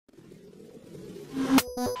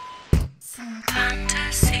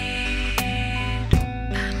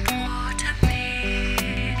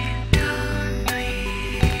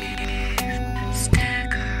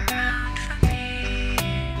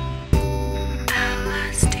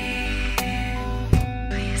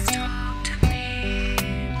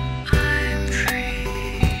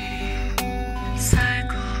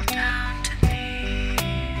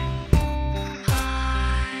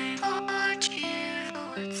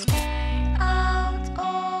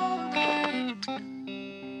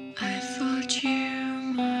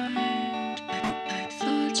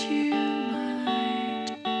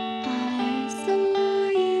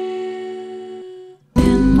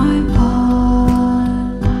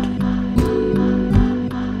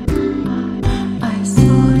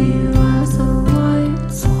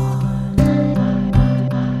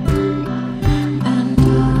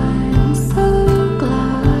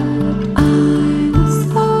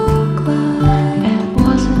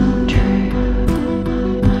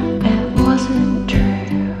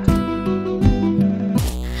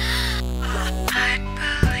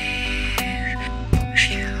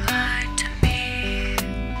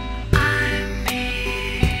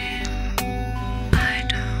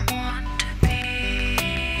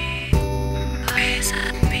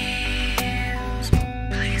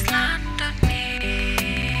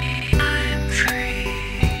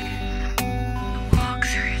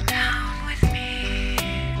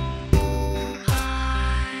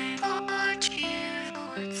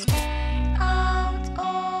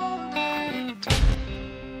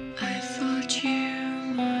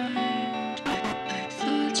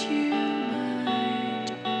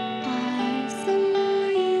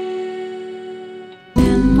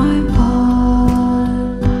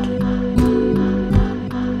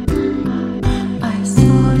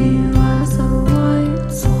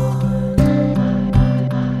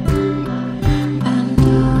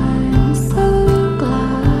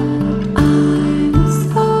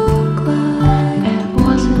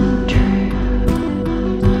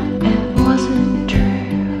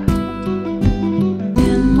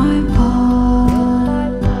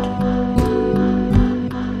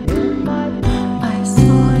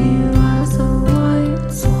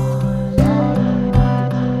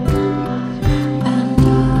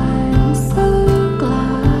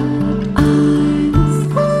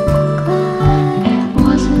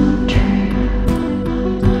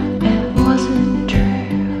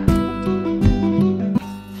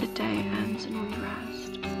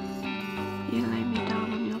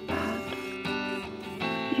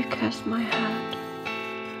kissed my head.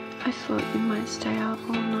 I thought you might stay out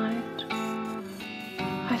all night.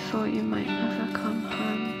 I thought you might never come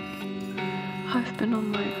home. I've been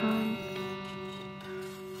on my own.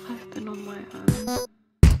 I've been on my own.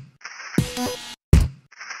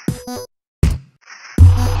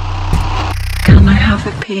 Can I have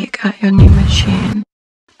a peek at your new machine?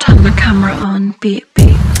 Turn the camera on, beep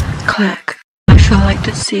beep, click. I feel like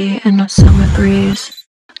the sea in a summer breeze.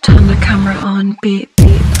 Turn the camera on, beep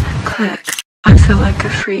beep, click. I feel like a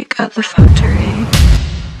freak at the factory.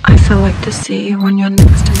 I feel like the sea when you're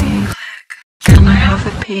next to me. Can I have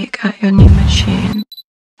a peek at your new machine?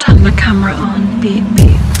 Turn the camera on, beep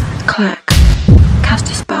beep, click. Cast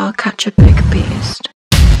a spell, catch a big beast.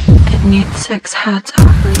 It needs 6 heads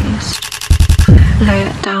at least. Lay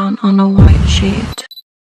it down on a white sheet.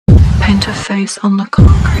 Paint a face on the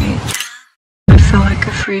concrete. I feel like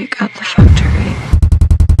a freak at the factory.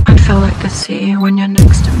 I feel like the sea when you're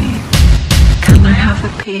next to me. Can I have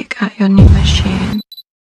a peek at your new machine?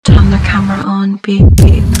 Turn the camera on, beep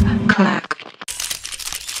beep, click.